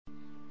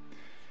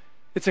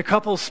It's a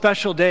couple's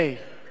special day.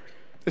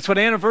 It's what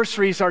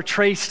anniversaries are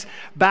traced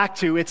back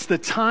to. It's the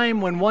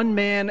time when one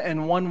man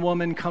and one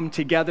woman come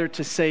together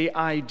to say,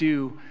 I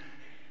do,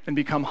 and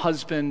become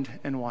husband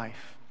and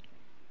wife.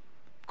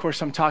 Of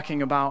course, I'm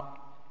talking about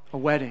a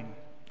wedding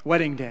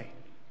day.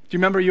 Do you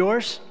remember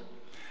yours?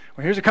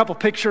 Well, here's a couple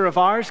picture of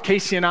ours,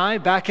 Casey and I,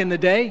 back in the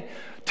day,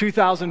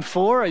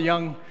 2004, a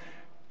young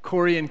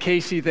Corey and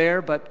Casey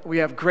there, but we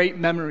have great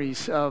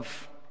memories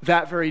of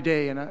that very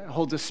day, and it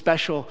holds a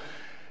special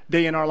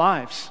day in our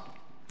lives.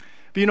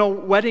 But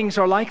weddings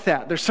are like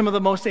that. They're some of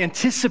the most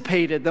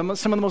anticipated,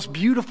 some of the most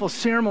beautiful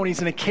ceremonies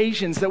and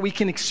occasions that we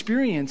can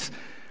experience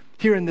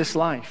here in this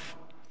life.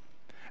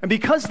 And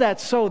because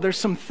that's so, there's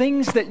some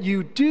things that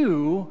you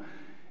do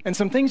and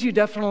some things you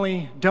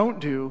definitely don't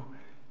do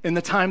in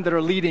the time that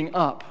are leading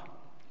up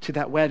to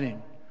that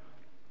wedding.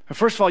 And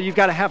first of all, you've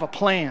got to have a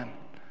plan.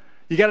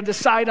 You got to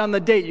decide on the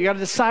date. You got to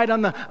decide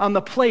on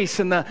the place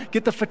and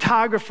get the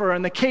photographer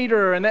and the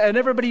caterer and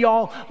everybody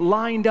all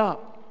lined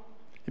up.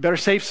 You better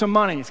save some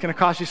money. It's going to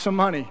cost you some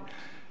money.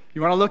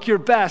 You want to look your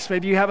best.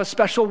 Maybe you have a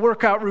special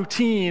workout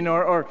routine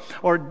or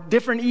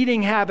different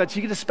eating habits.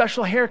 You get a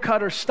special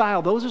haircut or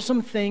style. Those are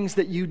some things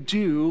that you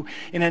do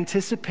in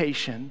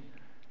anticipation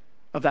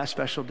of that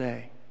special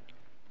day.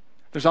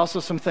 There's also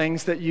some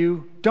things that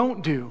you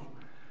don't do.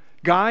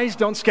 Guys,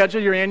 don't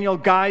schedule your annual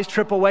guys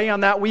trip away on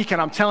that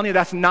weekend. I'm telling you,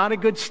 that's not a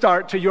good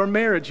start to your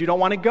marriage. You don't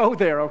want to go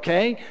there,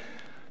 okay?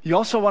 You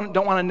also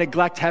don't want to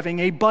neglect having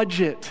a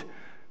budget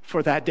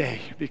for that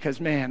day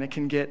because, man, it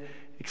can get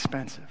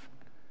expensive.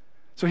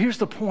 So here's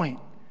the point.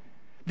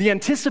 The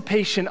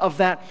anticipation of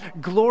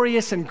that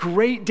glorious and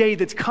great day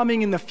that's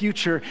coming in the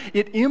future,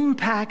 it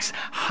impacts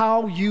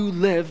how you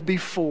live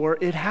before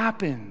it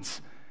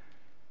happens.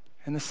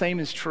 And the same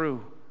is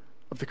true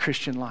of the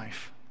Christian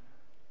life.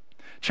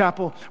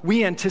 Chapel,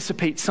 we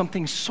anticipate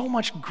something so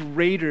much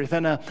greater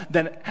than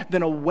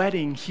a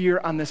wedding here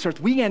on this earth.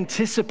 We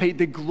anticipate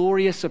the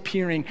glorious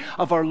appearing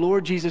of our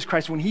Lord Jesus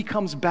Christ when he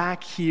comes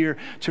back here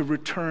to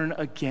return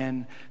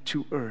again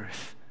to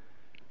earth.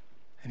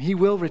 And he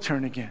will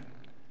return again.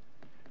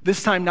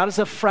 This time, not as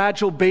a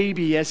fragile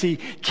baby as he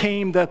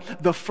came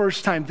the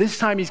first time. This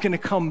time, he's going to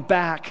come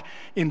back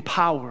in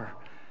power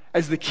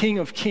as the King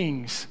of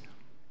Kings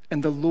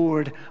and the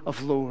Lord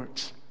of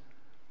Lords.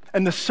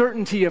 And the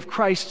certainty of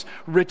Christ's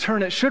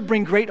return, it should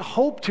bring great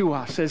hope to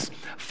us as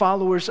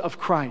followers of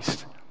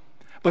Christ.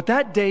 But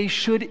that day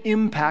should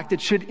impact, it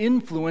should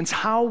influence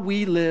how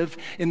we live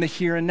in the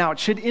here and now. It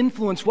should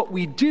influence what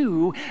we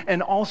do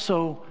and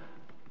also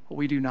what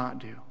we do not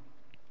do.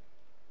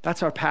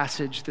 That's our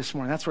passage this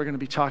morning. That's what we're going to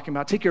be talking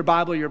about. Take your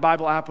Bible, your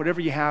Bible app, whatever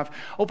you have,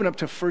 open up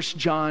to 1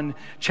 John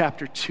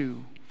chapter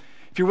 2.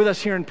 If you're with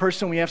us here in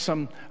person, we have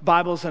some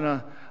Bibles and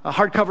a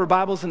hardcover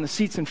Bibles in the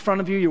seats in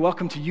front of you. You're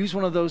welcome to use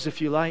one of those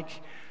if you like.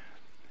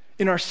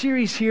 In our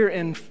series here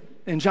in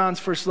John's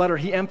first letter,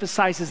 he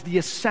emphasizes the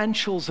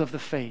essentials of the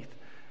faith,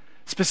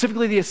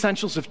 specifically the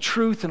essentials of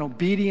truth and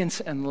obedience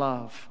and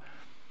love.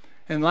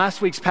 In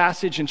last week's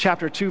passage in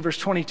chapter 2, verse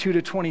 22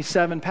 to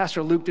 27,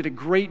 Pastor Luke did a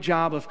great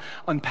job of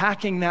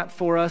unpacking that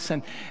for us,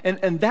 and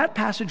that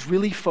passage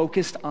really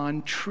focused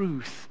on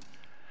truth.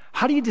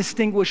 How do you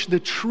distinguish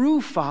the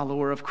true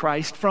follower of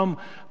Christ from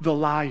the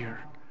liar?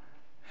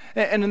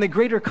 And in the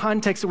greater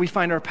context that we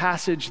find our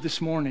passage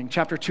this morning,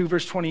 chapter 2,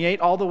 verse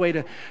 28, all the way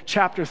to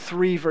chapter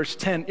 3, verse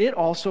 10, it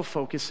also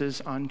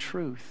focuses on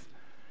truth.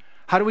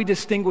 How do we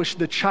distinguish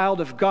the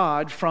child of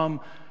God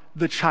from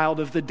the child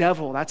of the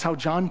devil? That's how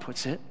John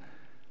puts it.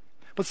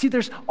 But see,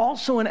 there's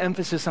also an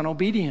emphasis on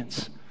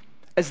obedience,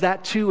 as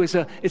that too is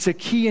a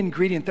key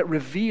ingredient that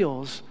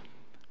reveals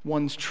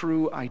one's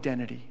true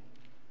identity.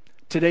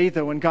 Today,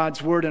 though, in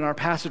God's word in our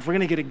passage, we're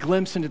going to get a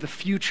glimpse into the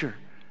future,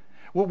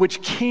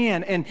 which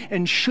can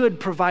and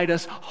should provide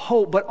us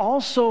hope, but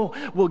also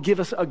will give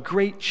us a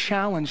great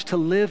challenge to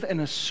live in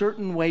a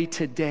certain way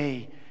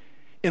today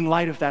in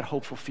light of that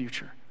hopeful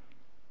future.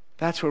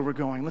 That's where we're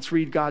going. Let's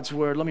read God's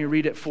word. Let me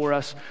read it for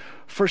us.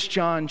 1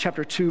 John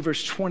chapter 2,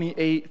 verse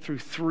 28 through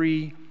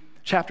 3,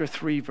 chapter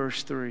 3,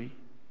 verse 3.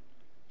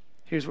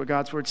 Here's what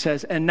God's word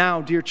says. And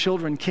now, dear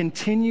children,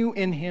 continue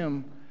in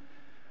him,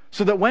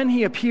 so that when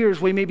he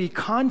appears, we may be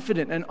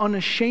confident and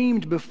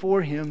unashamed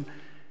before him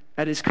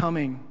at his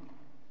coming.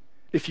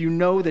 If you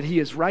know that he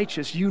is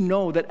righteous, you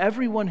know that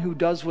everyone who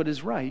does what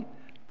is right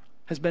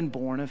has been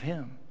born of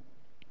him.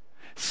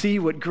 See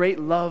what great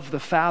love the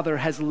Father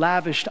has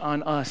lavished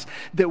on us,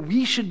 that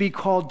we should be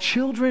called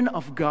children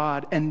of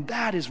God, and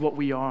that is what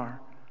we are.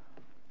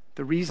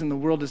 The reason the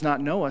world does not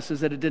know us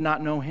is that it did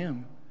not know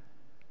him.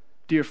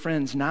 Dear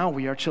friends, now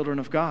we are children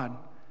of God,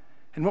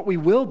 and what we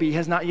will be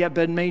has not yet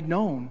been made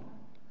known.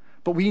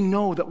 But we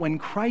know that when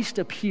Christ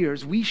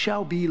appears, we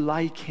shall be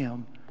like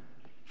him,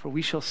 for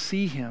we shall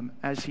see him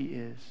as he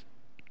is.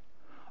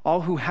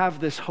 All who have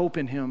this hope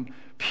in him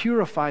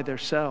purify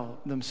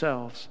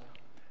themselves,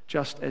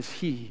 just as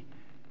he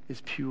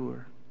is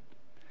pure.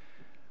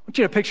 I want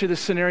you to picture this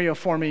scenario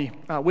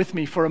with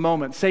me for a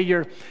moment. Say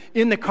you're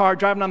in the car,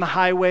 driving on the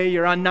highway,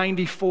 you're on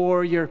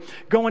 94, you're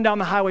going down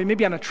the highway,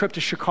 maybe on a trip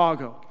to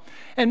Chicago.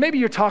 And maybe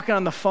you're talking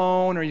on the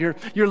phone, or you're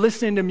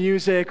listening to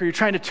music, or you're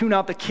trying to tune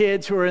out the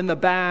kids who are in the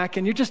back,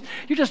 and you're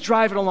just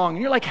driving along,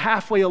 and you're like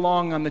halfway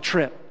along on the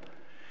trip.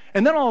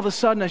 And then all of a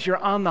sudden, as you're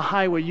on the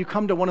highway, you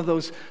come to one of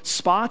those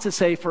spots that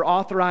say for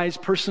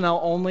authorized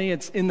personnel only.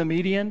 It's in the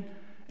median,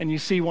 and you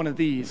see one of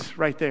these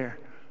right there.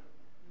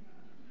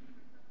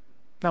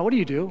 Now, what do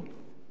you do?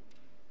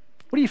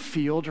 What do you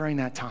feel during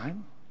that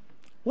time?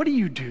 What do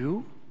you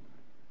do?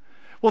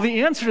 Well,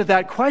 the answer to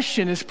that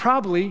question is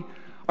probably,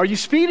 are you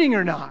speeding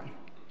or not?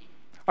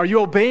 Are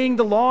you obeying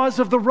the laws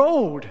of the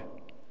road?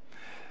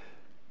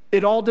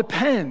 It all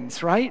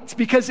depends, right? It's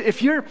because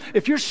if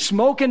you're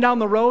smoking down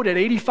the road at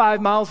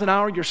 85 miles an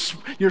hour,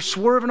 you're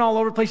swerving all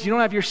over the place, you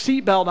don't have your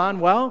seatbelt on,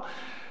 well,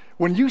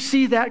 when you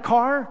see that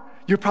car,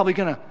 you're probably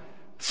going to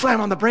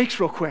slam on the brakes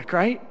real quick,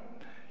 right?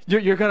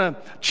 You're going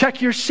to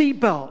check your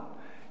seatbelt.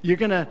 You're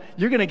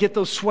gonna get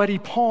those sweaty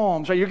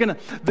palms,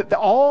 right?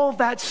 All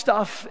that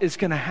stuff is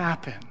gonna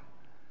happen.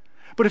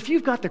 But if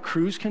you've got the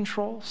cruise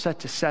control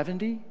set to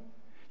 70,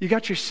 you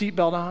got your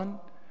seatbelt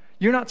on,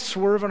 you're not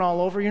swerving all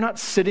over, you're not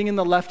sitting in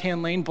the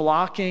left-hand lane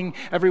blocking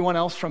everyone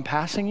else from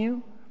passing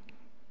you,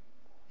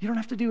 you don't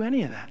have to do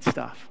any of that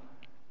stuff.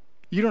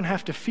 You don't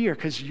have to fear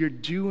because you're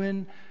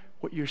doing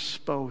what you're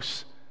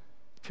supposed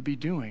to be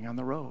doing on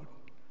the road.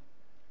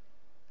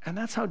 And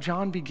that's how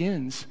John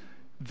begins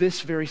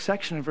this very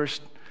section of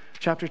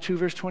chapter 2,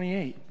 verse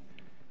 28.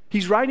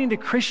 He's writing to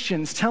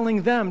Christians,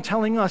 telling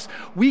us,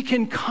 we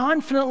can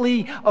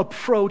confidently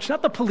approach,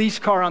 not the police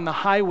car on the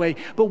highway,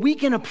 but we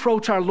can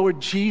approach our Lord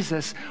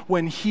Jesus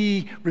when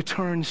he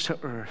returns to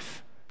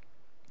earth.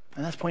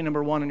 And that's point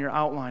number 1 in your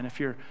outline, if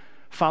you're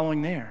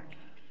following there.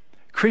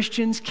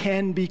 Christians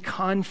can be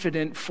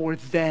confident for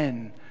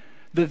then.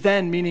 The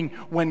then meaning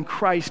when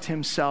Christ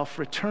himself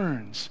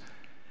returns.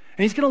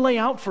 And he's going to lay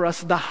out for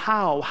us the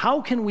how.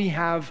 How can we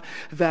have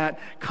that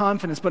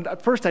confidence?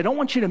 But first, I don't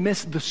want you to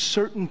miss the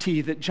certainty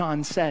that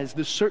John says,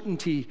 the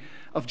certainty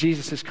of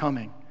Jesus'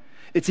 coming.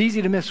 It's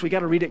easy to miss. We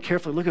got to read it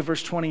carefully. Look at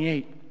verse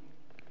 28.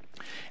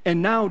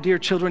 And now, dear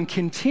children,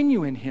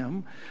 continue in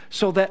him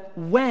so that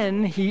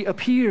when he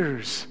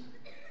appears,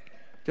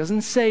 it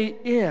doesn't say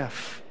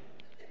if,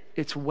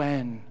 it's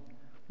when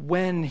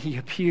he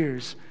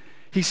appears.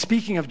 He's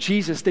speaking of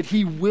Jesus, that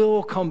he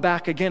will come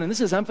back again. And this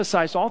is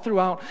emphasized all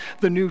throughout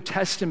the New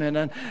Testament.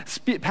 And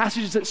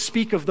passages that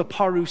speak of the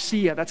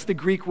parousia, that's the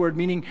Greek word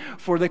meaning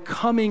for the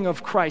coming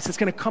of Christ. It's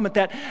going to come at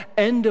that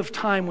end of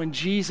time when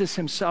Jesus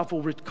himself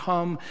will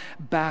come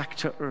back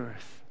to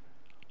earth.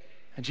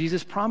 And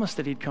Jesus promised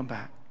that he'd come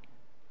back.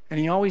 And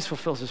he always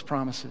fulfills his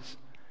promises.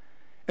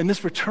 And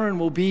this return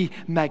will be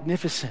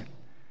magnificent.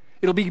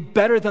 It'll be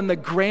better than the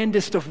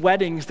grandest of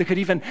weddings that could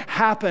even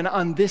happen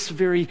on this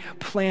very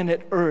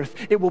planet Earth.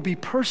 It will be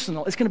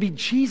personal. It's going to be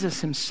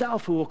Jesus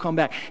himself who will come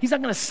back. He's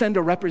not going to send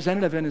a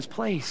representative in his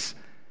place.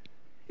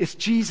 It's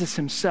Jesus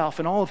himself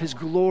in all of his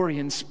glory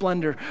and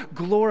splendor,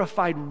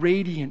 glorified,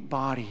 radiant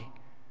body.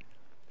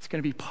 It's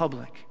going to be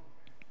public.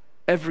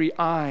 Every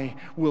eye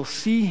will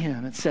see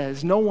him, it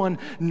says. No one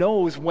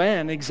knows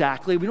when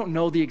exactly. We don't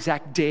know the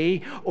exact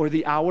day or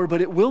the hour,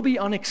 but it will be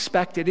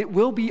unexpected. It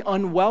will be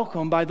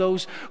unwelcome by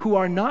those who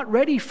are not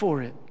ready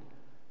for it.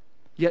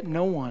 Yet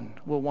no one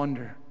will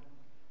wonder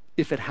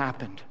if it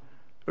happened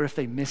or if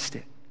they missed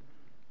it.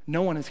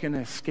 No one is going to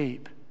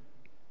escape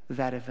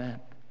that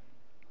event.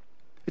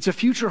 It's a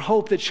future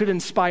hope that should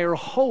inspire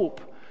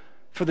hope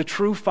for the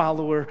true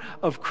follower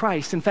of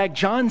Christ. In fact,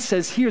 John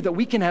says here that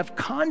we can have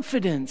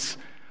confidence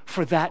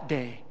for that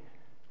day.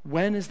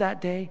 When is that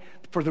day?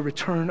 For the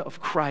return of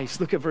Christ.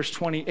 Look at verse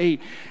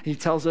 28. He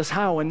tells us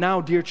how. And now,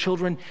 dear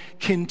children,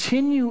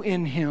 continue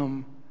in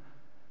him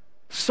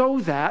so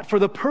that, for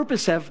the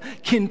purpose of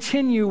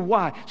continue,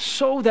 why?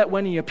 So that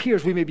when he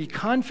appears, we may be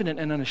confident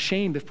and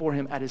unashamed before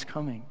him at his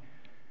coming.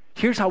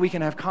 Here's how we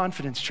can have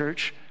confidence,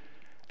 church,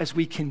 as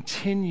we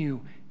continue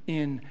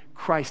in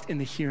Christ in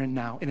the here and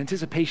now, in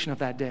anticipation of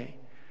that day.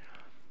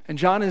 And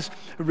John is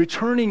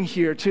returning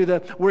here to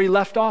where he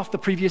left off the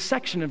previous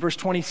section in verse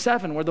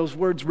 27, where those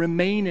words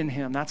remain in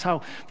him. That's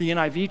how the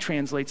NIV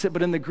translates it.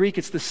 But in the Greek,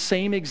 it's the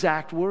same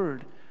exact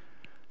word,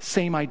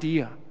 same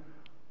idea.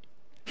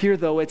 Here,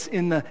 though, it's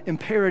in the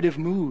imperative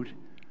mood,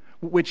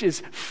 which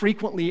is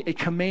frequently a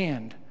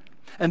command.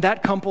 And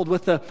that coupled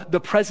with the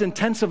present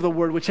tense of the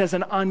word, which has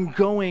an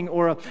ongoing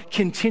or a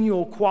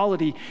continual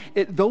quality,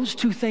 those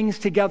two things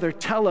together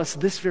tell us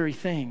this very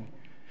thing.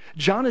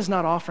 John is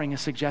not offering a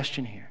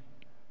suggestion here.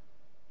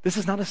 This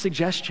is not a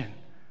suggestion.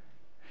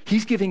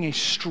 He's giving a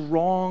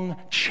strong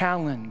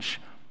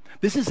challenge.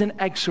 This is an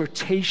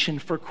exhortation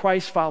for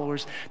Christ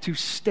followers to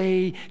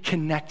stay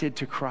connected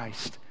to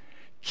Christ.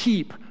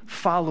 Keep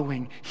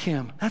following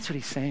him. That's what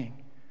he's saying.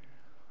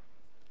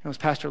 As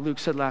Pastor Luke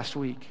said last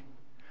week,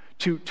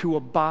 to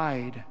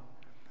abide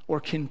or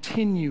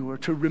continue or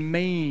to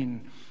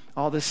remain,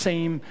 all the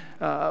same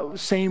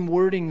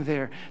wording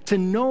there. To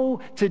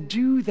know, to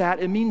do that,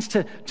 it means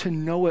to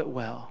know it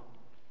well.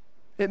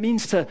 It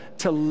means to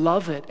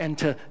love it and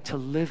to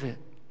live it.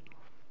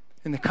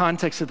 In the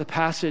context of the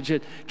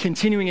passage,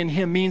 continuing in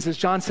him means, as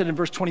John said in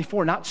verse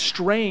 24, not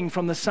straying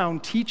from the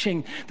sound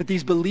teaching that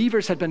these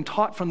believers had been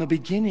taught from the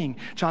beginning.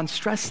 John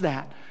stressed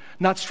that.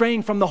 Not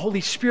straying from the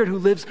Holy Spirit who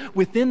lives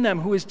within them,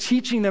 who is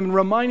teaching them and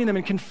reminding them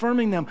and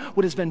confirming them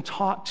what has been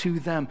taught to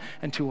them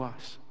and to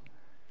us.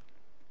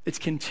 It's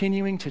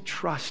continuing to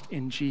trust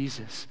in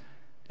Jesus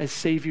as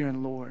Savior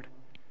and Lord.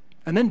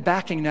 And then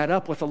backing that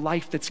up with a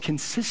life that's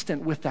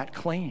consistent with that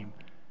claim.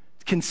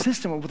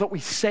 Consistent with what we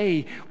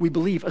say we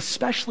believe,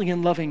 especially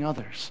in loving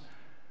others.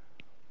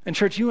 And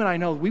church, you and I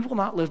know we will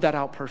not live that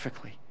out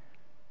perfectly.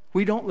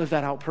 We don't live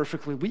that out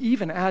perfectly. We,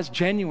 even as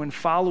genuine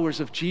followers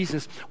of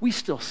Jesus, we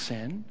still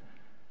sin.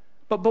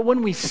 But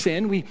when we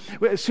sin,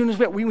 as soon as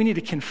we need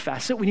to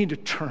confess it, we need to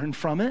turn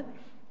from it.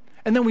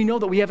 And then we know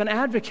that we have an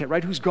advocate,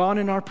 right, who's gone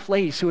in our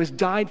place, who has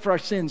died for our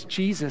sins,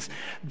 Jesus.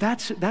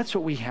 That's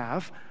what we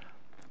have.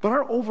 But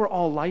our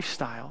overall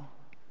lifestyle,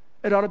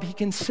 it ought to be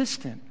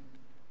consistent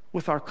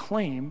with our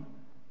claim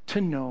to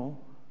know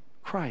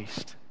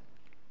Christ.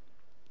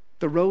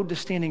 The road to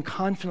standing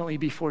confidently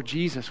before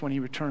Jesus when he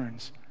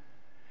returns,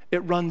 it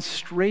runs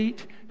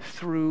straight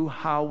through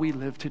how we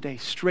live today,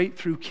 straight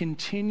through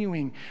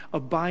continuing,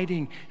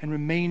 abiding, and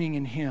remaining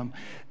in him.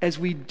 As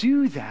we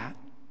do that,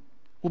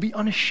 we'll be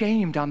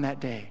unashamed on that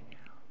day.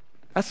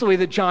 That's the way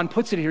that John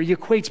puts it here. He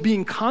equates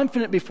being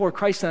confident before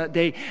Christ on that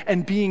day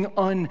and being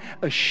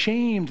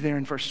unashamed there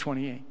in verse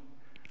 28.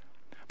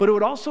 But it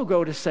would also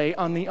go to say,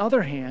 on the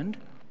other hand,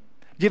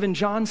 given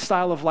John's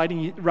style of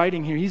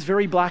writing here, he's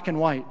very black and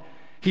white.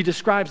 He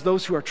describes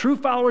those who are true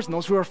followers and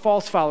those who are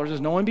false followers.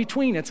 There's no in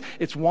between.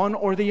 It's one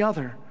or the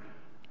other.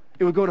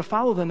 It would go to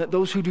follow then that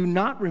those who do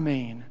not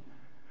remain,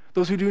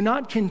 those who do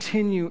not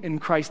continue in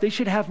Christ, they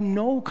should have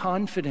no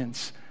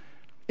confidence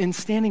in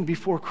standing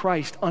before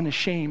Christ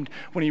unashamed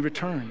when he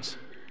returns.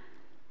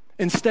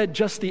 Instead,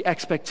 just the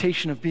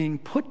expectation of being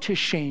put to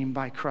shame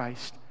by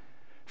Christ,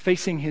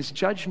 facing his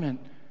judgment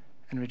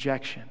and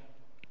rejection.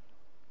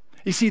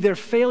 You see, their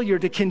failure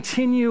to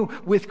continue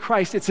with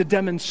Christ, it's a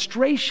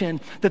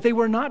demonstration that they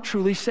were not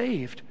truly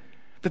saved,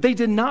 that they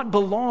did not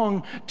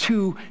belong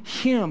to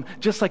him,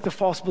 just like the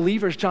false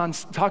believers John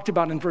talked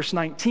about in verse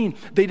 19.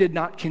 They did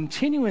not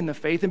continue in the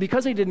faith, and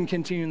because they didn't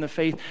continue in the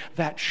faith,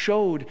 that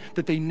showed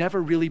that they never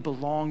really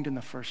belonged in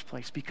the first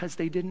place, because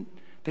they didn't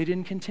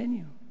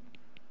continue.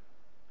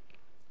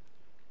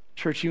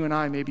 Church, you and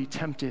I may be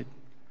tempted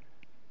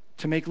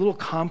to make little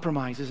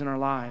compromises in our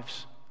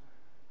lives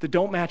that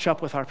don't match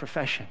up with our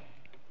profession,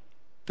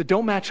 that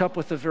don't match up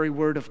with the very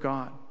word of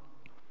God.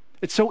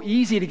 It's so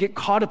easy to get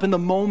caught up in the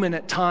moment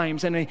at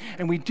times, and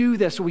we do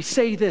this, or we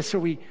say this,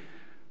 it's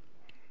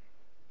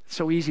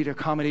so easy to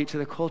accommodate to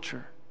the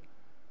culture,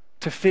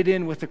 to fit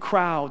in with the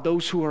crowd,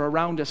 those who are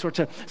around us, or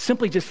to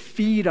simply just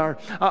feed our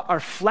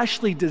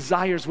fleshly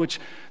desires, which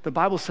the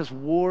Bible says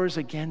wars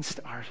against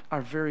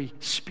our very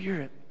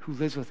spirit who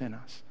lives within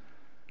us.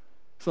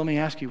 So let me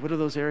ask you, what are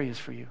those areas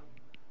for you?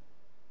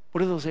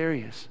 What are those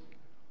areas?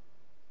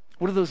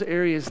 What are those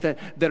areas that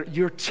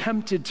you're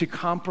tempted to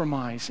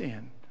compromise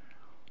in?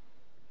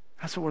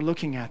 That's what we're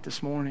looking at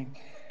this morning.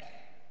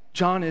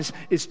 John is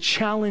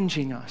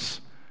challenging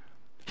us.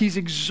 He's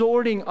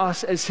exhorting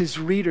us as his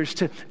readers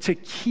to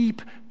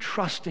keep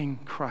trusting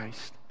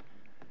Christ,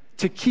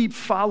 to keep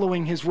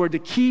following his word, to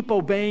keep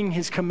obeying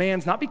his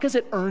commands, not because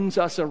it earns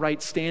us a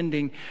right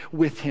standing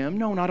with him.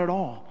 No, not at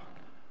all.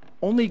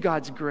 Only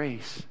God's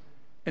grace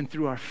and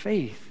through our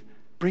faith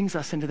brings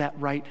us into that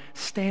right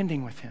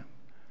standing with him.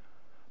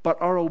 But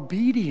our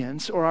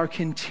obedience or our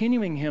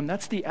continuing him,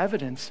 that's the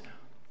evidence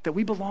that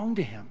we belong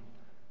to him,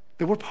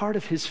 that we're part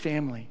of his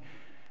family.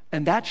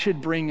 And that should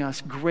bring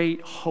us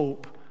great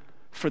hope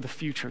for the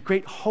future,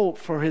 great hope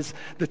for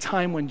the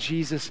time when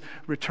Jesus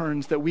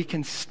returns, that we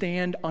can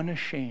stand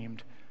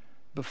unashamed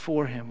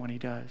before him when he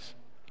does.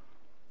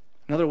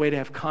 Another way to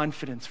have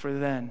confidence for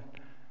then,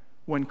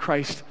 when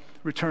Christ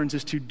returns,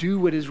 is to do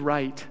what is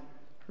right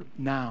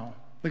now.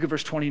 Look at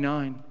verse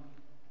 29.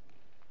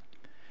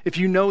 If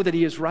you know that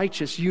he is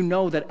righteous, you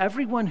know that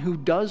everyone who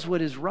does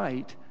what is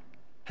right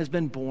has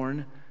been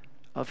born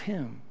of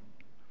him.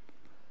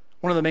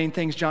 One of the main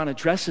things John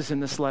addresses in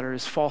this letter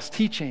is false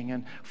teaching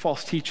and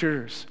false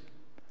teachers.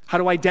 How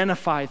to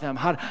identify them,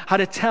 how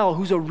to tell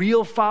who's a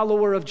real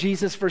follower of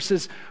Jesus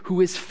versus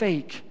who is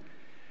fake.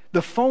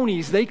 The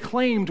phonies, they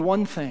claimed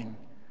one thing,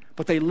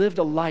 but they lived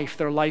a life,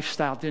 their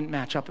lifestyle didn't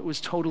match up. It was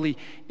totally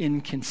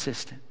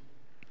inconsistent.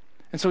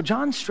 And so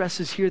John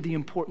stresses here the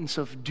importance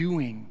of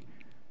doing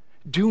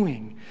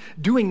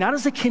not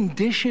as a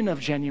condition of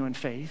genuine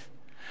faith,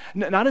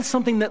 not as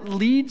something that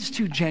leads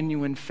to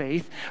genuine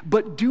faith,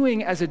 but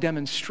doing as a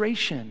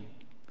demonstration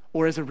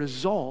or as a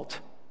result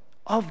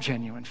of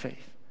genuine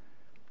faith.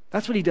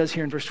 That's what he does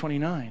here in verse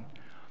 29.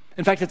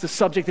 In fact, it's a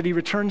subject that he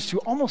returns to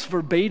almost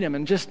verbatim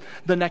in just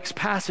the next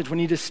passage when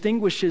he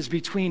distinguishes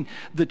between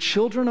the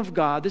children of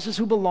God, this is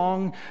who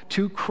belong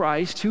to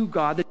Christ, to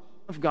God, the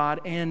children of God,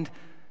 and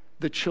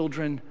the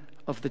children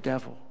of the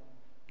devil.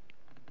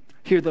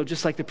 Here, though,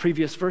 just like the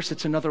previous verse,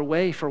 it's another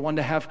way for one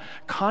to have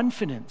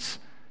confidence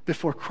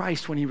before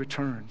Christ when he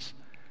returns.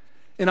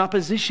 in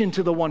opposition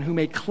to the one who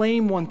may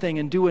claim one thing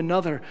and do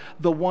another.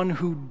 The one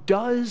who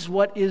does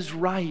what is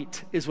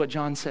right, is what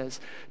John says,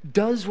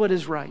 does what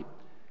is right,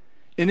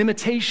 in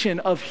imitation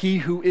of he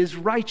who is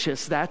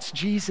righteous. That's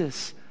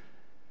Jesus.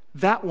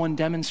 That one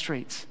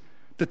demonstrates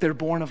that they're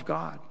born of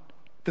God,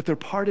 that they're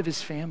part of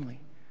his family,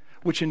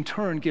 which in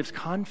turn gives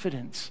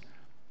confidence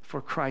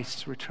for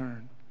Christ's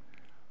return.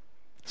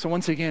 So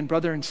once again,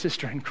 brother and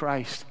sister in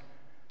Christ,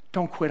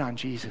 don't quit on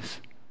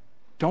Jesus.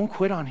 Don't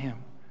quit on him.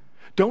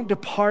 Don't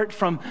depart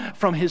from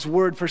his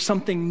word for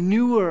something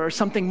newer or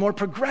something more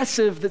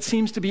progressive that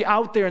seems to be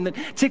out there and that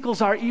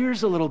tickles our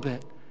ears a little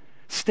bit.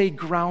 Stay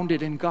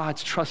grounded in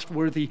God's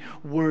trustworthy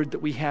word that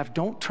we have.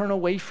 Don't turn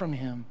away from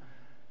him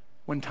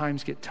when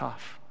times get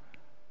tough.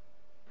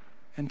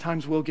 And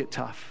times will get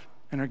tough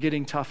and are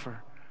getting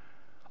tougher.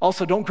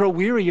 Also, don't grow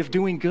weary of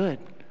doing good.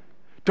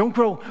 Don't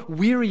grow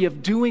weary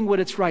of doing what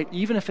is right,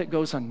 even if it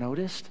goes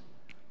unnoticed,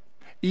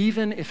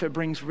 even if it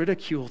brings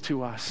ridicule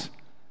to us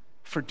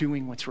for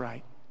doing what's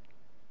right.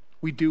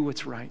 We do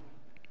what's right.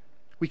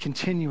 We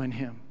continue in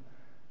him.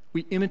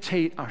 We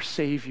imitate our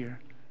Savior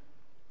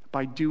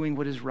by doing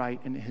what is right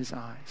in his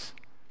eyes.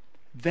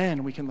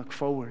 Then we can look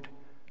forward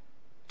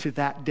to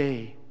that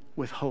day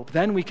with hope.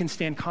 Then we can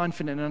stand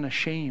confident and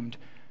unashamed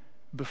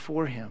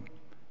before him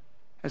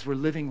as we're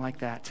living like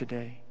that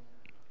today.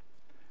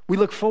 We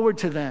look forward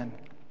to then,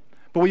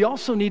 but we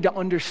also need to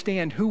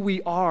understand who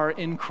we are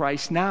in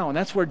Christ now. And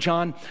that's where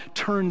John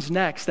turns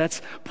next.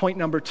 That's point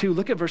number 2.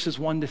 Look at verses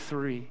 1 to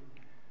 3.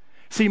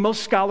 See,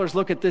 most scholars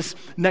look at this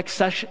next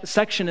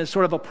section as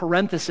sort of a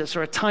parenthesis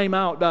or a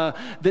timeout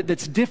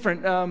that's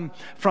different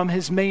from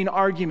his main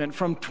argument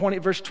from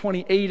verse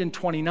 28 and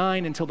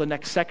 29 until the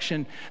next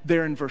section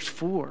there in verse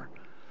 4.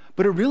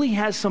 But it really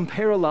has some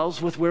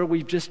parallels with where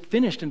we've just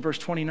finished in verse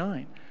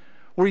 29,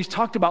 where he's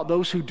talked about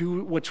those who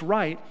do what's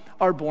right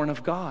are born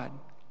of God.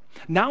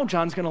 Now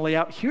John's going to lay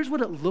out, here's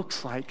what it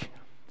looks like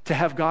to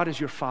have God as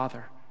your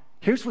Father.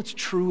 Here's what's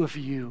true of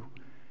you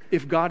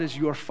if God is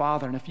your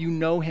Father and if you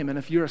know him and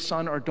if you're a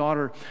son or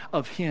daughter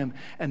of him.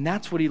 And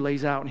that's what he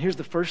lays out. And here's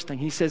the first thing.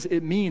 He says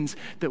it means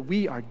that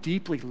we are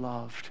deeply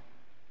loved.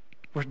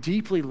 We're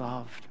deeply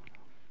loved.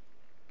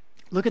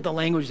 Look at the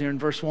language there in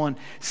verse 1.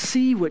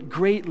 See what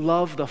great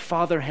love the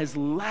Father has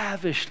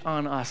lavished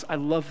on us. I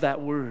love that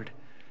word.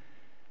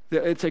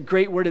 It's a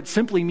great word. It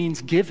simply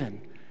means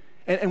given.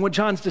 And what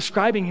John's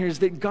describing here is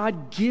that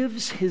God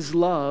gives his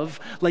love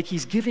like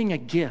he's giving a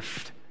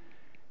gift.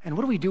 And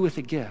what do we do with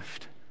a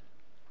gift?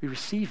 We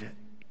receive it.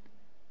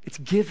 It's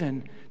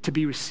given to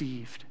be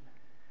received.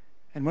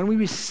 And when we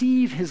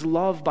receive his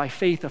love by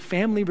faith, a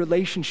family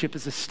relationship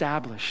is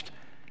established.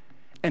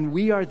 And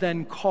we are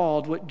then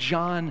called, what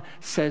John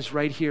says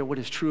right here, what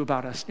is true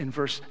about us in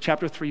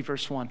chapter 3,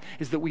 verse 1,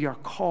 is that we are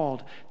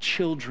called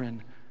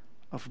children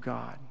of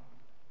God.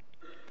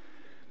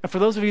 Now, for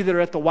those of you that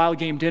are at the Wild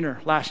Game dinner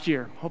last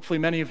year, hopefully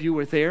many of you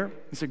were there.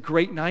 It's a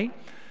great night.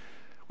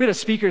 We had a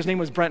speaker, his name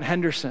was Brent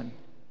Henderson.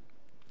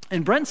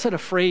 And Brent said a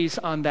phrase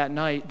on that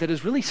night that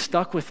has really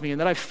stuck with me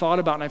and that I've thought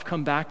about and I've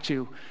come back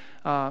to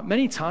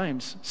many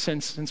times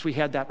since we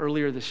had that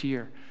earlier this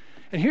year.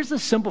 And here's the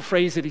simple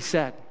phrase that he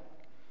said.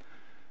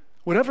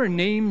 Whatever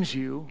names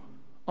you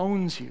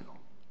owns you.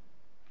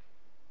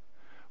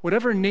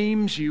 Whatever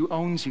names you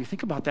owns you.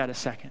 Think about that a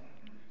second.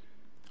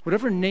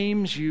 Whatever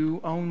names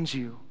you owns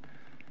you.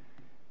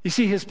 You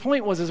see, his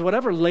point was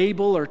whatever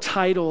label or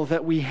title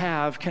that we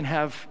have can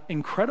have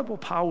incredible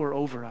power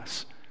over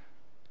us,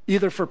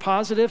 either for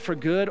positive, for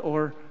good,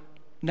 or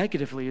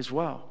negatively as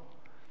well.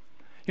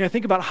 You know,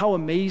 think about how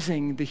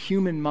amazing the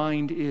human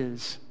mind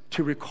is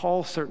to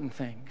recall certain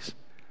things.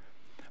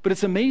 But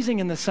it's amazing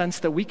in the sense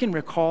that we can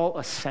recall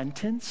a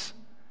sentence,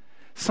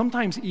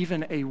 sometimes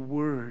even a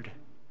word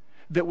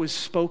that was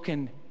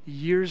spoken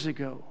years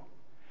ago,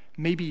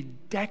 maybe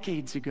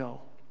decades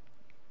ago.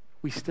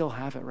 We still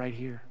have it right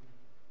here.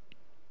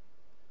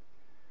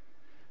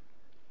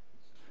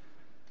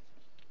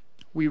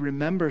 We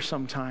remember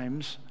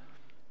sometimes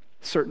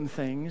certain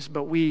things,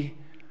 but we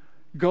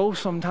go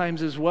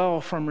sometimes as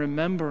well from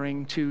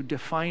remembering to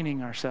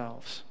defining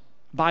ourselves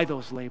by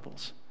those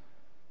labels.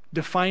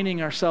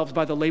 Defining ourselves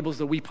by the labels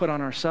that we put on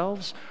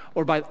ourselves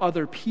or by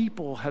other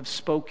people have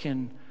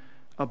spoken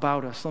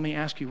about us. Let me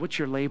ask you, what's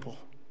your label?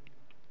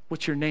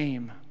 What's your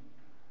name?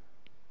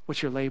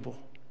 What's your label?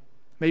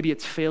 Maybe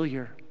it's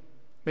failure.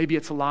 Maybe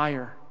it's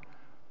liar.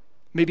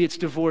 Maybe it's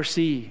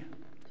divorcee.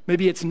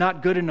 Maybe it's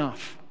not good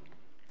enough.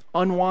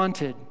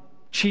 Unwanted,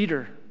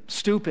 cheater,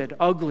 stupid,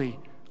 ugly,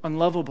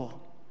 unlovable.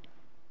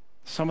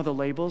 Some of the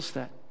labels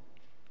that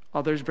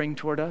others bring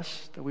toward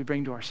us, that we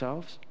bring to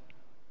ourselves.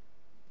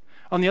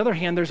 On the other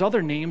hand, there's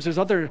other names, there's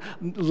other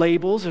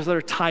labels, there's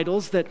other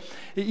titles that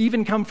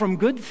even come from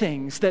good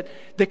things that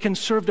can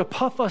serve to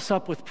puff us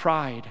up with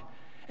pride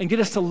and get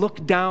us to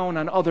look down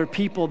on other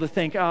people to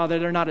think, that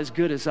they're not as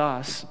good as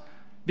us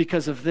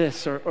because of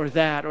this or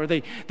that, or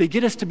they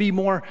get us to be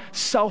more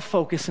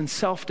self-focused and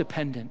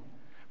self-dependent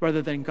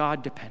rather than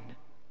God-dependent.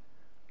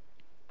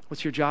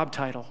 What's your job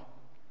title?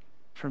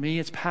 For me,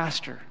 it's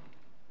pastor.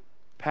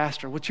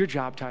 Pastor. What's your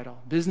job title?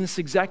 Business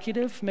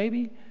executive,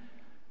 maybe?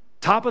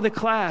 Top of the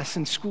class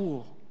in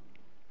school.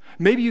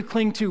 Maybe you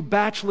cling to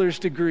bachelor's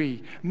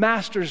degree,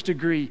 master's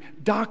degree,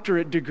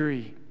 doctorate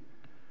degree.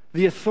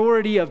 The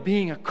authority of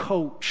being a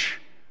coach,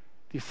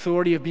 the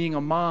authority of being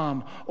a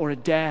mom or a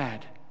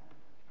dad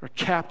or a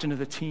captain of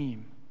the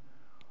team.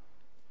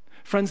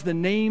 Friends, the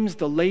names,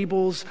 the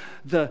labels,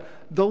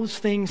 those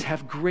things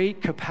have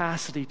great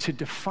capacity to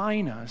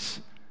define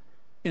us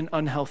in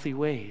unhealthy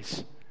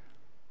ways.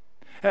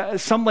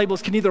 Some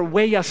labels can either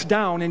weigh us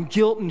down in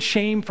guilt and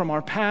shame from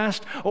our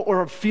past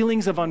or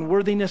feelings of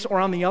unworthiness, or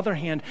on the other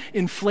hand,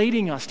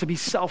 inflating us to be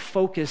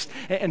self-focused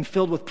and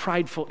filled with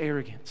prideful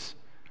arrogance.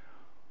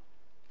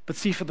 But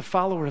see, for the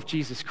follower of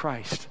Jesus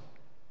Christ,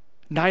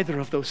 neither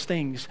of those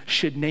things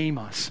should name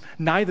us.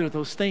 Neither of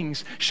those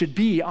things should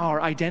be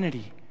our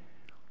identity.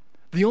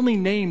 The only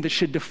name that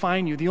should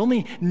define you, the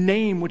only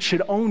name which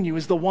should own you,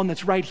 is the one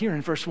that's right here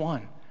in verse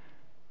 1.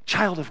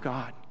 Child of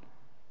God.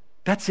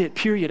 That's it,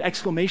 period,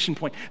 exclamation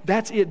point.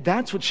 That's it.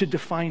 That's what should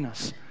define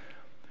us.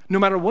 No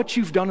matter what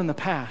you've done in the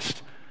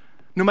past,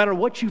 no matter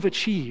what you've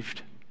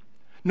achieved,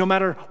 no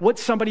matter what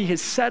somebody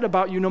has said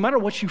about you, no matter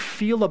what you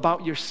feel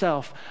about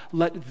yourself,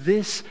 let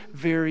this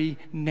very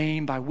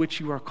name by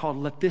which you are called,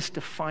 let this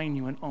define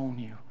you and own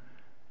you.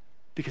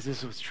 Because this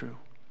is what's true.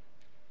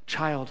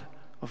 Child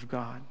of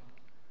God.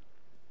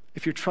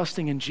 If you're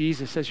trusting in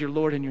Jesus as your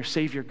Lord and your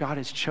Savior, God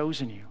has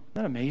chosen you. Isn't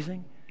that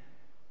amazing?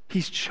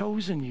 He's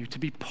chosen you to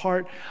be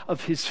part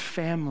of his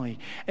family,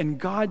 and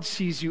God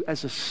sees you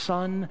as a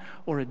son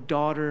or a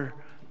daughter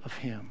of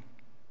him.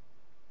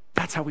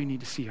 That's how we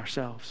need to see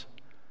ourselves.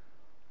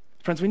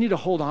 Friends, we need to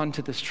hold on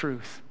to this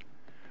truth.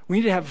 We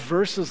need to have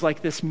verses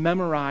like this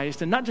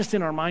memorized, and not just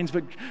in our minds,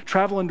 but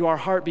travel into our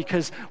heart,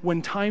 because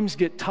when times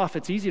get tough,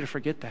 it's easy to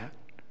forget that.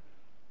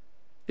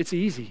 It's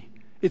easy.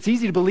 It's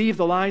easy to believe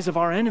the lies of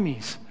our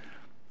enemies,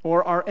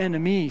 or our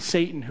enemy,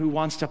 Satan, who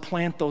wants to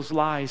plant those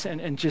lies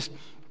and just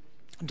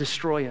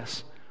destroy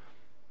us.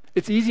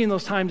 It's easy in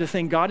those times to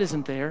think God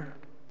isn't there.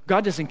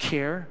 God doesn't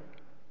care.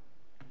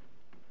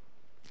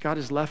 God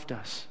has left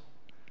us.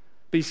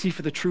 But you see,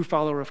 for the true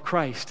follower of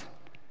Christ,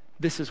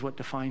 this is what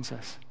defines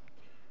us.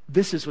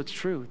 This is what's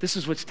true. This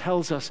is what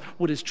tells us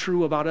what is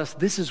true about us.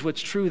 This is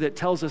what's true that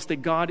tells us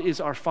that God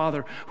is our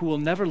Father who will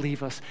never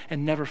leave us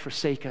and never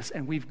forsake us.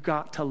 And we've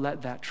got to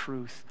let that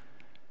truth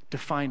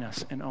define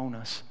us and own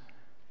us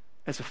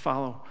as a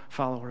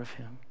follower of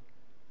him.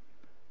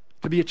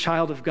 To be a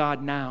child of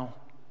God now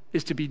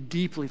is to be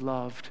deeply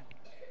loved.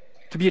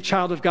 To be a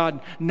child of God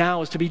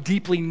now is to be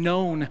deeply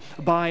known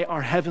by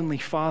our Heavenly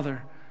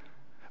Father.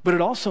 But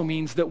it also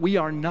means that we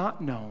are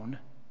not known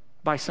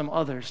by some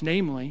others,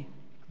 namely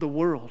the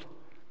world.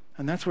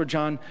 And that's where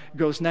John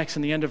goes next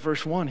in the end of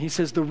verse 1. He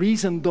says, the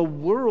reason the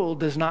world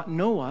does not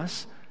know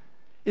us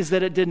is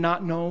that it did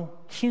not know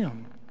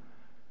him.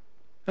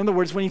 In other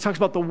words, when he talks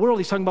about the world,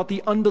 he's talking about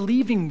the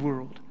unbelieving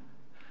world.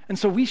 And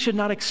so we should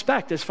not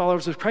expect, as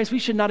followers of Christ, we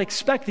should not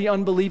expect the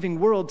unbelieving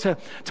world to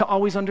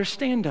always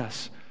understand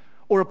us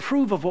or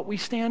approve of what we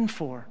stand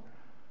for.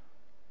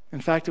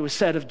 In fact, it was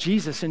said of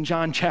Jesus in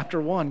John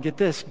chapter 1, get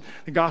this,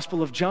 the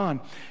Gospel of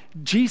John,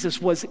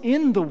 Jesus was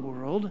in the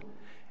world,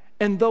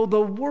 and though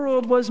the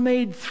world was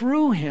made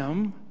through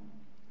him,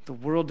 the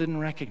world didn't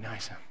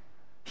recognize him.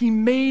 He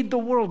made the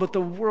world, but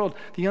the world,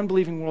 the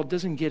unbelieving world,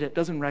 doesn't get it,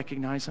 doesn't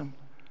recognize him.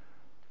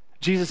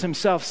 Jesus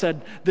himself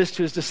said this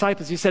to his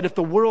disciples. He said, if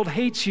the world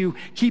hates you,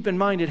 keep in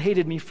mind it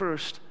hated me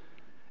first.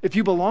 If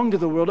you belong to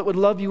the world, it would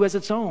love you as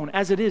its own.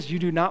 As it is, you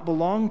do not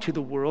belong to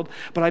the world,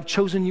 but I've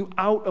chosen you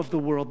out of the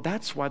world.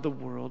 That's why the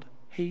world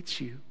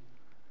hates you.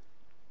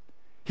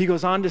 He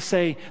goes on to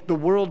say, the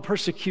world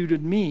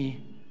persecuted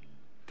me.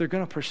 They're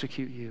going to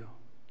persecute you.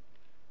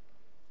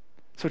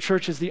 So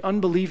church, as the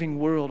unbelieving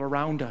world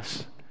around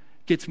us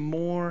gets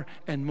more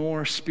and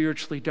more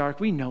spiritually dark,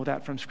 we know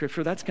that from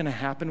Scripture. That's going to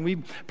happen. We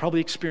probably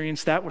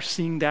experienced that. We're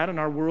seeing that in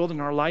our world, in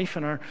our life,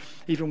 in our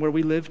even where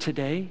we live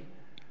today.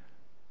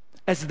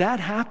 As that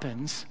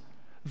happens,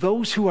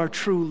 those who are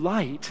true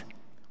light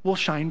will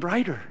shine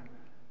brighter.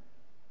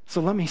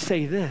 So let me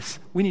say this.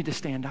 We need to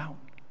stand out.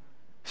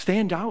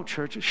 Stand out,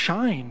 church.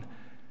 Shine.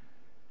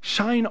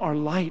 Shine our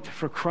light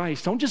for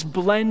Christ. Don't just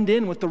blend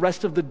in with the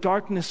rest of the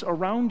darkness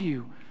around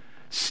you.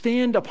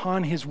 Stand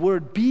upon his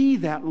word. Be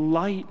that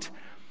light.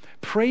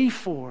 Pray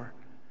for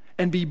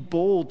and be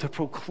bold to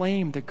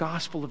proclaim the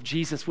gospel of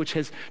Jesus, which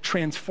has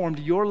transformed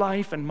your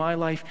life and my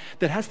life,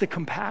 that has the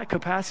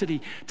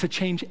capacity to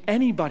change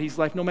anybody's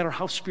life, no matter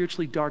how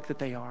spiritually dark that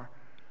they are.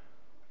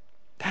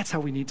 That's how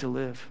we need to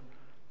live.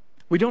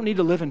 We don't need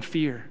to live in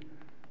fear.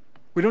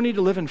 We don't need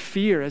to live in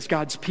fear as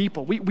God's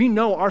people. We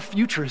know our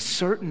future is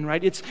certain,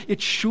 right? It's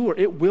sure.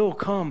 It will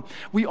come.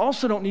 We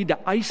also don't need to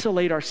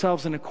isolate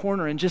ourselves in a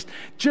corner and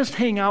just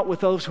hang out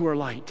with those who are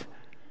light.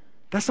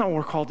 That's not what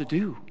we're called to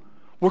do.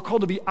 We're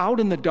called to be out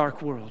in the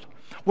dark world.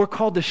 We're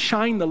called to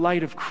shine the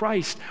light of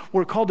Christ.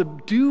 We're called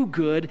to do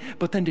good,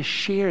 but then to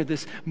share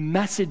this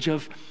message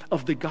of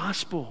the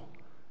gospel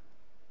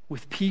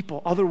with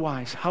people.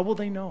 Otherwise, how will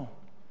they know?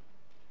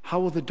 How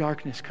will the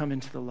darkness come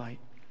into the light?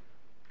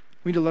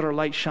 We need to let our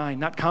light shine,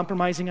 not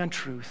compromising on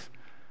truth,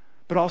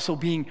 but also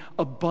being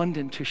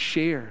abundant to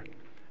share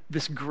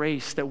this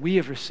grace that we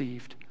have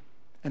received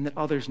and that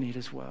others need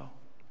as well.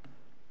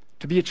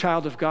 To be a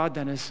child of God,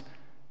 then, is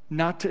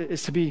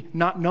to be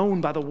not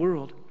known by the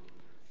world.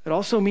 It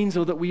also means,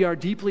 though, that we are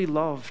deeply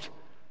loved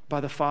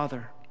by the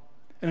Father.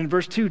 And in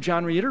verse 2,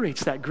 John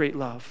reiterates that great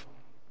love.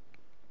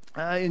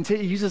 And he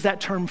uses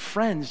that term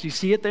friends. Do you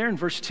see it there in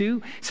verse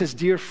 2? It says,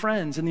 dear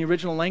friends. In the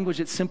original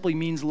language, it simply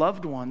means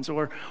loved ones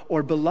or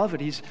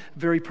beloved. He's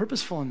very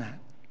purposeful in that.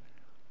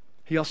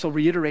 He also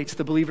reiterates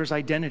the believer's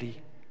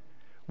identity.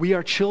 We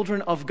are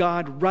children of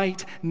God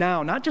right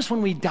now, not just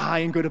when we die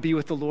and go to be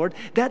with the Lord.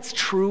 That's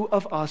true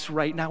of us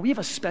right now. We have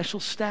a special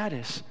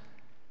status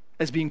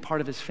as being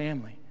part of his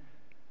family.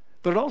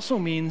 But it also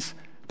means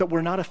that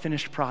we're not a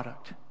finished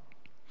product.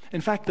 In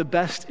fact, the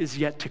best is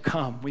yet to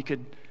come. We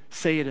could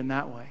say it in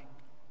that way.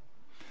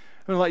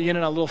 I'm going to let you in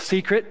on a little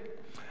secret.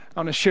 I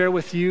want to share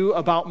with you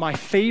about my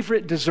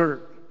favorite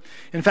dessert.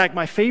 In fact,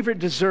 my favorite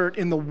dessert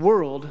in the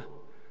world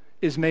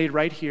is made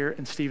right here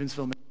in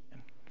Stevensville,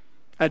 Michigan,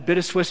 at Bit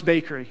of Swiss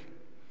Bakery.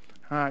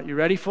 All right, you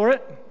ready for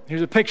it?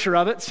 Here's a picture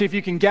of it. See if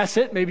you can guess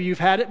it. Maybe you've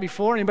had it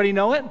before. Anybody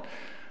know it?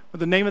 What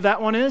the name of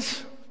that one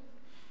is?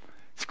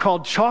 It's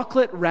called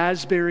Chocolate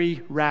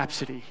Raspberry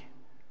Rhapsody.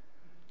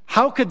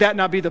 How could that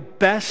not be the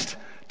best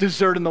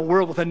dessert in the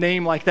world with a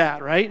name like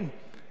that, right?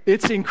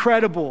 It's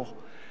incredible.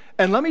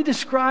 And let me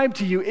describe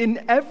to you,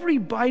 in every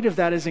bite of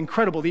that is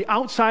incredible. The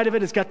outside of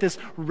it has got this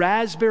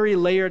raspberry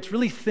layer. It's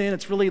really thin.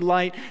 It's really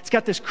light. It's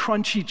got this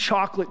crunchy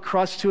chocolate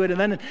crust to it. And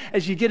then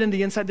as you get into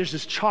the inside, there's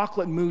this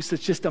chocolate mousse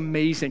that's just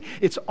amazing.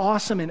 It's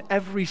awesome in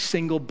every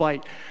single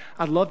bite.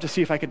 I'd love to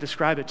see if I could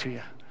describe it to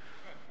you.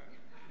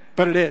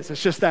 But it is.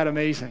 It's just that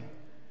amazing.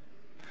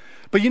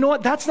 But you know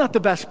what? That's not the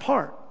best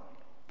part.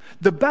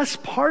 The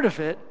best part of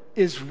it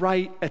is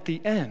right at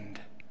the end.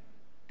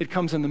 It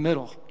comes in the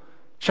middle.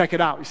 Check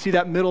it out. You see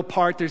that middle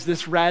part? There's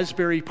this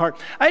raspberry part.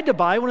 I had to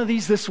buy one of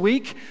these this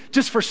week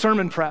just for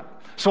sermon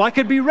prep, so I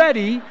could be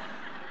ready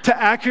to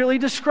accurately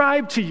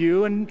describe to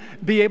you and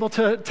be able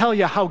to tell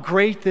you how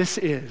great this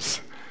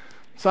is.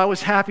 So I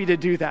was happy to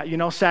do that. You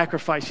know,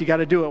 sacrifice. You got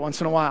to do it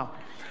once in a while.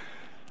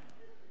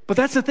 But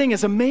that's the thing,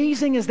 as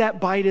amazing as that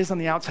bite is on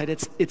the outside,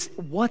 it's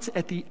what's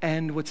at the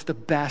end, what's the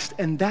best.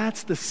 And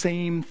that's the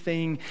same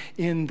thing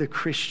in the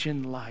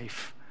Christian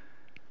life.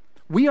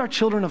 We are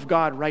children of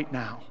God right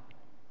now.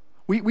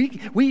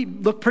 We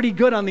look pretty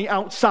good on the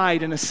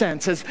outside, in a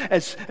sense,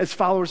 as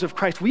followers of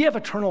Christ. We have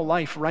eternal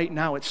life right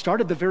now. It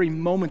started the very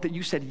moment that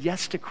you said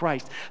yes to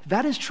Christ.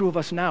 That is true of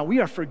us now. We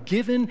are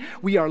forgiven.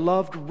 We are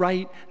loved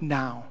right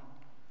now.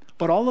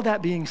 But all of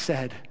that being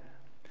said,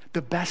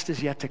 the best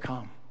is yet to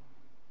come.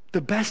 The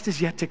best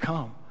is yet to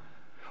come.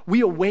 We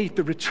await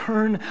the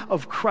return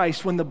of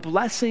Christ when the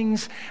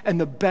blessings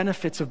and the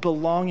benefits of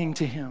belonging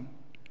to him,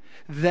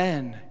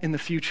 then in the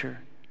future,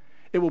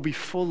 it will be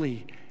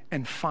fully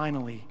and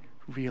finally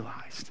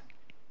realized.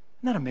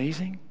 Isn't that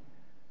amazing?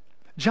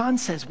 John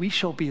says we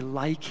shall be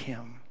like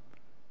him.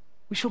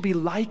 We shall be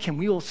like him.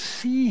 We will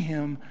see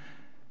him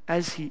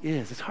as he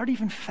is. It's hard to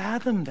even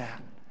fathom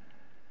that.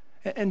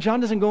 And John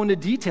doesn't go into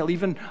detail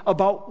even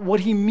about what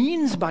he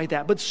means by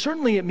that, but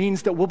certainly it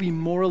means that we'll be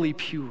morally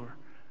pure.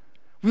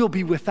 We'll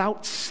be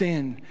without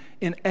sin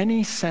in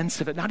any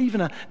sense of it. Not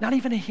even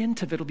a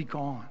hint of it will be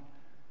gone.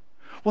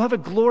 We'll have a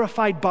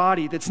glorified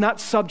body that's not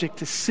subject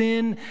to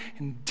sin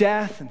and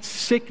death and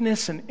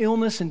sickness and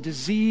illness and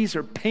disease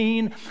or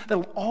pain.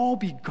 That'll all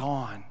be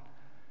gone.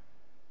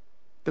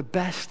 The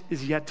best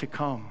is yet to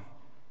come,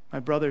 my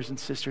brothers and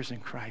sisters in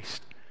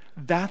Christ.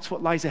 That's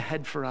what lies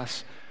ahead for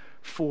us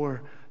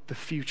for the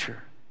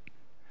future.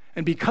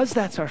 And because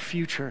that's our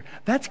future,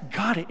 that's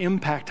got to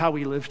impact how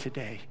we live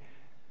today.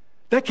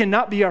 That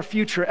cannot be our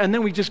future, and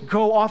then we just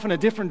go off in a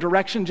different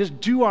direction, just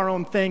do our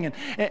own thing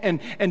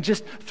and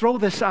just throw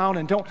this out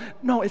and don't.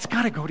 No, it's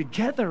got to go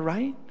together,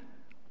 right?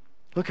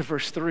 Look at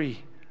verse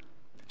 3.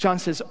 John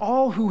says,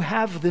 all who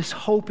have this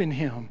hope in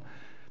him,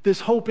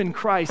 this hope in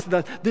Christ,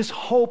 this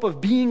hope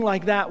of being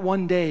like that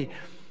one day,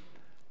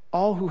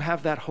 all who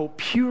have that hope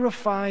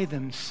purify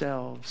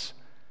themselves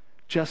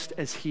just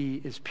as he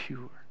is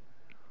pure.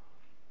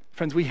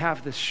 Friends, we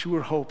have this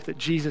sure hope that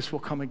Jesus will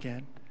come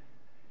again.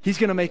 He's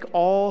going to make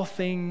all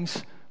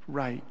things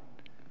right.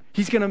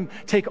 He's going to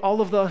take all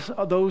of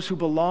those who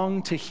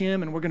belong to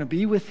him, and we're going to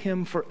be with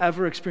him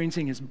forever,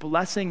 experiencing his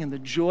blessing and the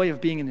joy of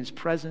being in his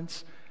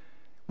presence.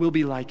 We'll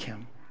be like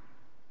him,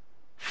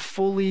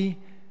 fully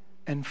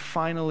and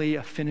finally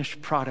a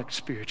finished product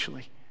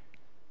spiritually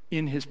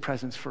in his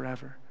presence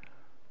forever.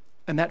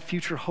 And that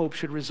future hope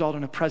should result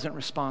in a present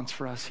response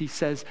for us.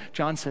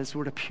 John says,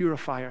 we're to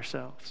purify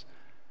ourselves.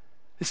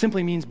 It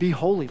simply means be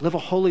holy, live a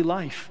holy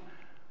life.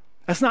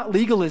 That's not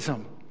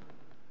legalism,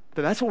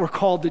 but that's what we're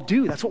called to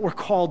do. That's what we're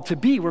called to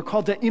be. We're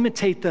called to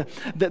imitate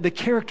the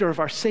character of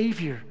our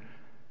Savior.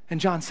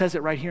 And John says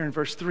it right here in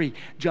verse 3,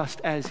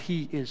 just as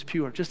he is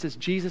pure. Just as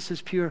Jesus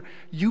is pure,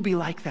 you be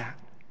like that.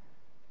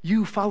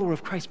 You, follower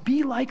of Christ,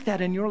 be like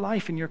that in your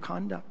life, in your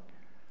conduct.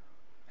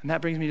 And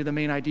that brings me to the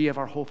main idea of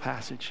our whole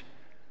passage.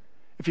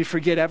 If you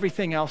forget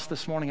everything else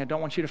this morning, I don't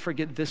want you to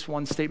forget this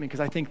one statement, because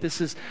I think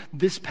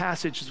this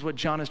passage is what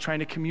John is trying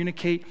to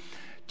communicate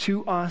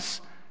to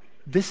us.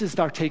 This is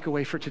our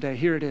takeaway for today.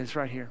 Here it is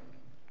right here.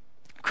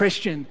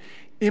 Christian,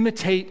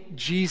 imitate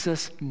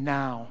Jesus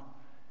now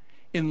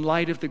in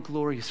light of the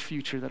glorious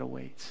future that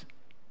awaits.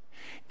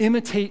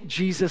 Imitate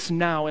Jesus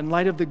now in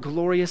light of the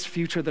glorious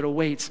future that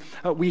awaits.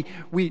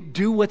 We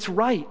do what's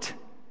right.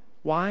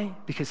 Why?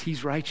 Because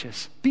he's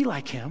righteous. Be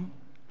like him.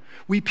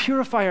 We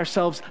purify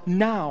ourselves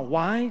now.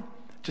 Why?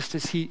 Just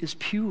as he is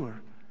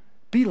pure.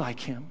 Be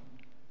like him.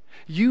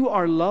 You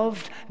are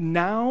loved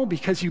now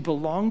because you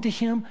belong to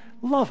him.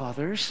 Love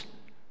others.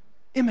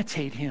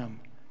 Imitate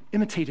him.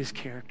 Imitate his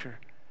character.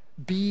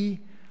 Be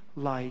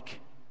like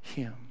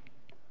him.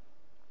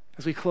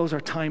 As we close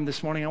our time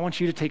this morning, I want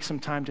you to take some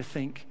time to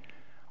think.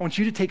 I want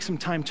you to take some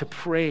time to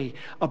pray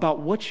about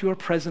what your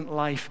present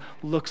life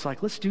looks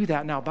like. Let's do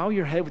that now. Bow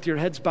your head with your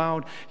heads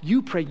bowed.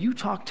 You pray. You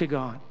talk to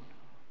God.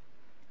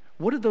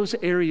 What are those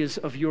areas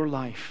of your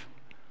life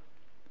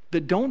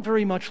that don't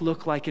very much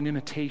look like an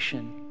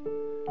imitation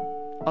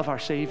of our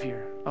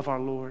Savior, of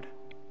our Lord,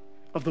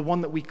 of the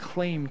one that we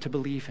claim to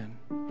believe in?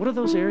 What are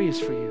those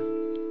areas for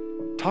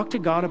you? Talk to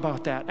God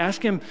about that.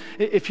 Ask him,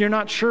 if you're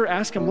not sure,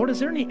 ask him, Lord, is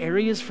there any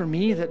areas for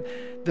me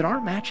that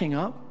aren't matching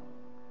up?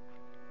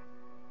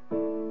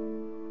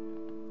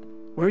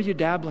 Where are you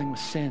dabbling with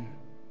sin?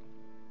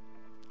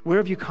 Where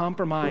have you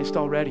compromised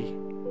already?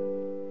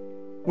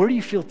 Where do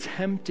you feel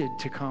tempted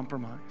to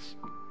compromise?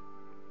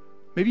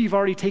 Maybe you've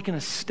already taken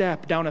a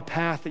step down a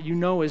path that you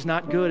know is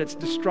not good, it's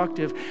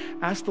destructive.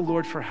 Ask the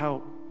Lord for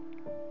help.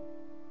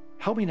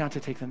 Help me not to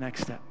take the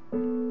next step.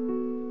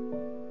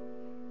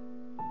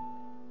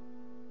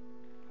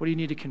 What do you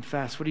need to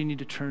confess? What do you need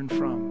to turn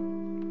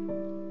from?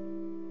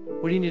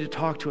 What do you need to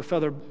talk to a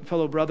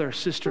fellow brother or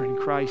sister in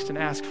Christ and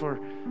ask for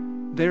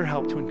their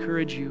help to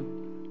encourage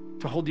you,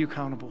 to hold you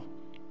accountable?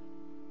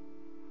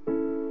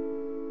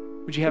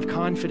 Would you have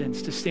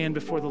confidence to stand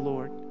before the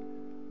Lord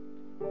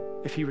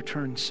if he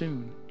returns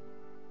soon?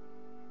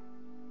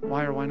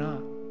 Why or why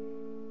not?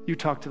 You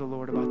talk to the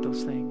Lord about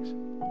those things.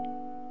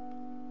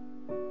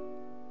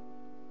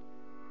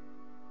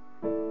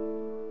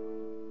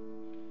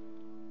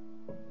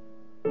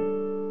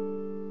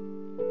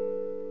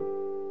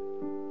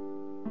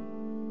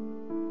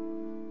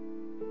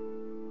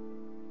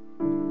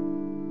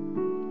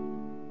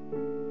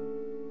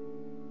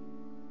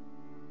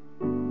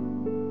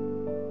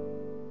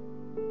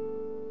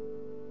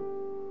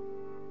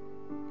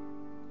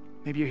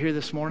 Maybe you're here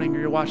this morning or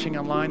you're watching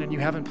online and you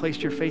haven't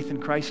placed your faith in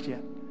Christ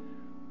yet.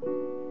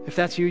 If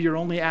that's you, your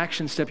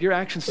action step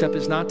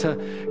is not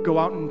to go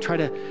out and try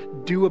to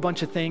do a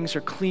bunch of things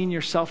or clean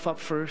yourself up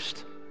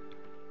first.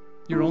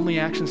 Your only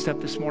action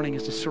step this morning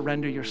is to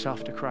surrender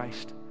yourself to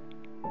Christ.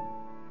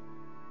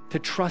 To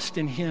trust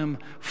in him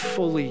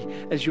fully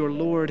as your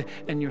Lord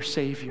and your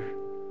Savior.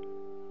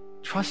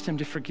 Trust him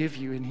to forgive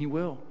you, and he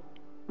will.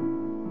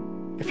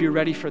 If you're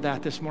ready for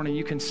that this morning,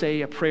 you can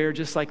say a prayer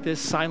just like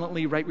this,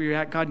 silently, right where you're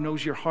at. God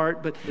knows your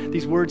heart, but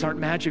these words aren't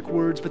magic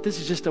words, but this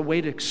is just a way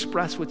to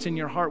express what's in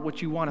your heart,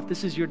 what you want. If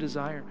this is your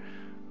desire,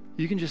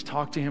 you can just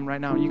talk to him right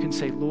now. You can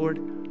say, Lord,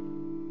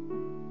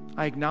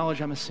 I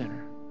acknowledge I'm a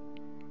sinner,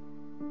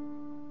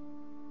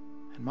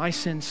 and my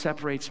sin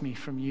separates me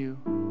from you.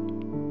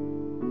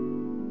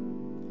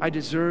 I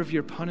deserve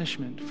your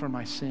punishment for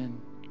my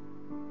sin.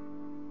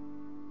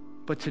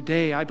 But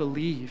today I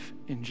believe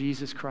in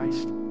Jesus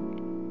Christ.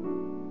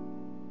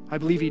 I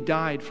believe he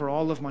died for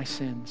all of my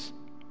sins.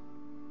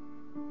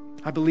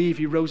 I believe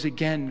he rose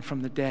again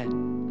from the dead.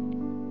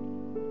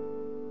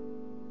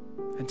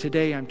 And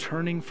today I'm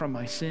turning from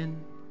my sin.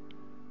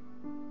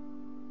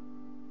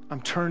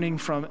 I'm turning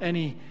from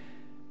any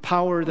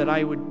power that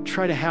I would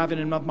try to have in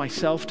and of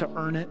myself to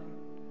earn it.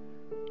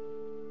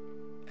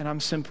 And I'm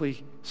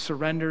simply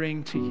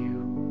surrendering to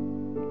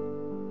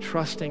you,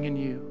 trusting in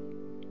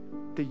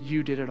you that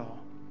you did it all.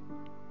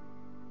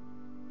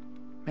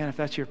 Man, if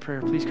that's your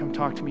prayer, please come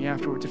talk to me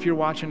afterwards. If you're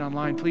watching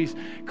online, please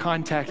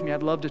contact me.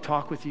 I'd love to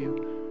talk with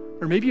you.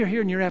 Or maybe you're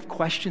here and you have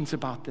questions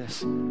about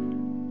this. I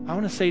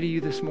want to say to you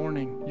this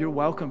morning, you're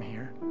welcome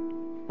here.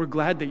 We're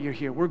glad that you're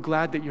here. We're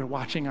glad that you're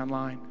watching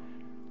online.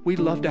 We'd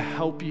love to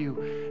help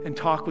you and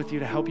talk with you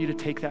to help you to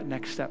take that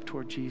next step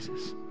toward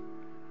Jesus.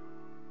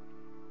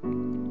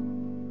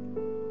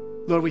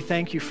 Lord, we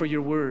thank you for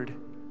your word,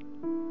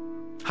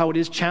 how it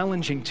is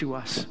challenging to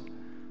us,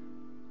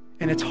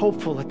 and it's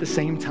hopeful at the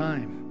same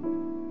time.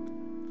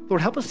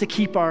 Lord, help us to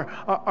keep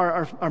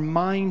our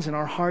minds and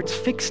our hearts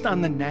fixed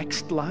on the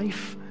next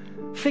life,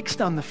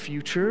 fixed on the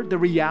future, the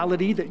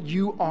reality that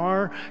you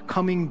are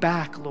coming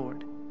back,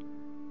 Lord.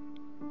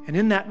 And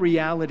in that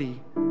reality,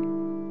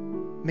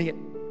 may it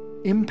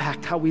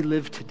impact how we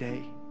live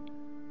today.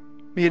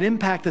 May it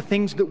impact the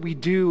things that we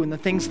do and the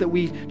things that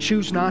we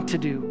choose not to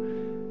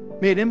do.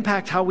 May it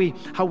impact how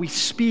we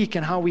speak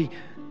and how we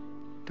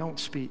don't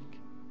speak.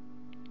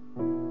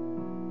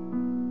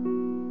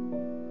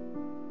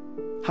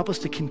 Help us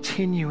to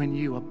continue in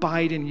you,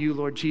 abide in you,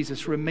 Lord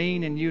Jesus,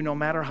 remain in you no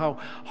matter how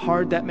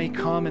hard that may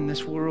come in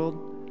this world.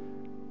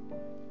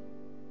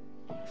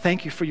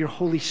 Thank you for your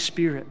Holy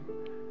Spirit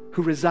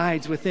who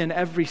resides within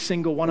every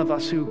single one of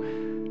us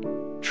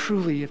who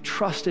truly have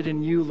trusted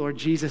in you, Lord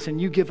Jesus, and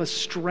you give us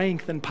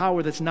strength and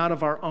power that's not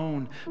of our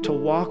own to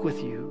walk with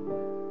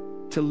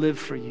you, to live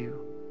for you.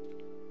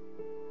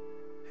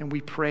 And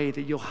we pray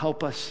that you'll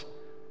help us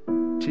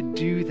to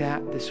do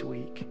that this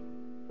week.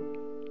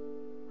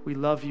 We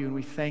love you and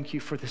we thank you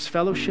for this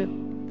fellowship.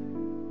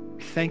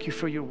 We thank you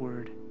for your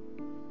word.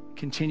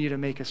 Continue to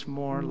make us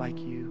more like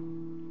you.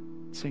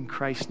 It's in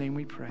Christ's name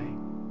we pray.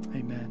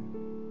 Amen.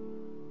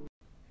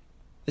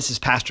 This is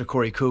Pastor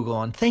Corey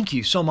Kugle, and thank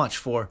you so much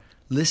for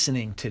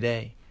listening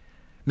today.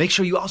 Make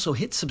sure you also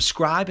hit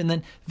subscribe and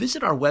then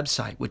visit our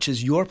website, which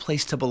is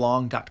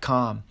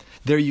yourplacetobelong.com.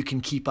 There you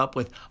can keep up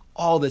with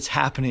all that's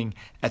happening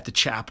at the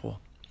chapel.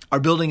 Our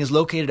building is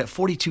located at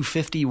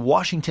 4250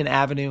 Washington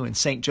Avenue in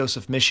St.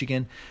 Joseph,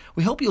 Michigan.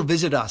 We hope you'll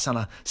visit us on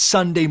a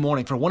Sunday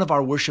morning for one of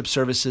our worship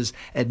services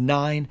at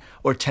 9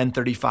 or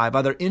 10:35,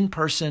 either in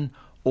person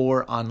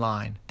or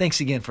online. Thanks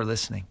again for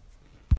listening.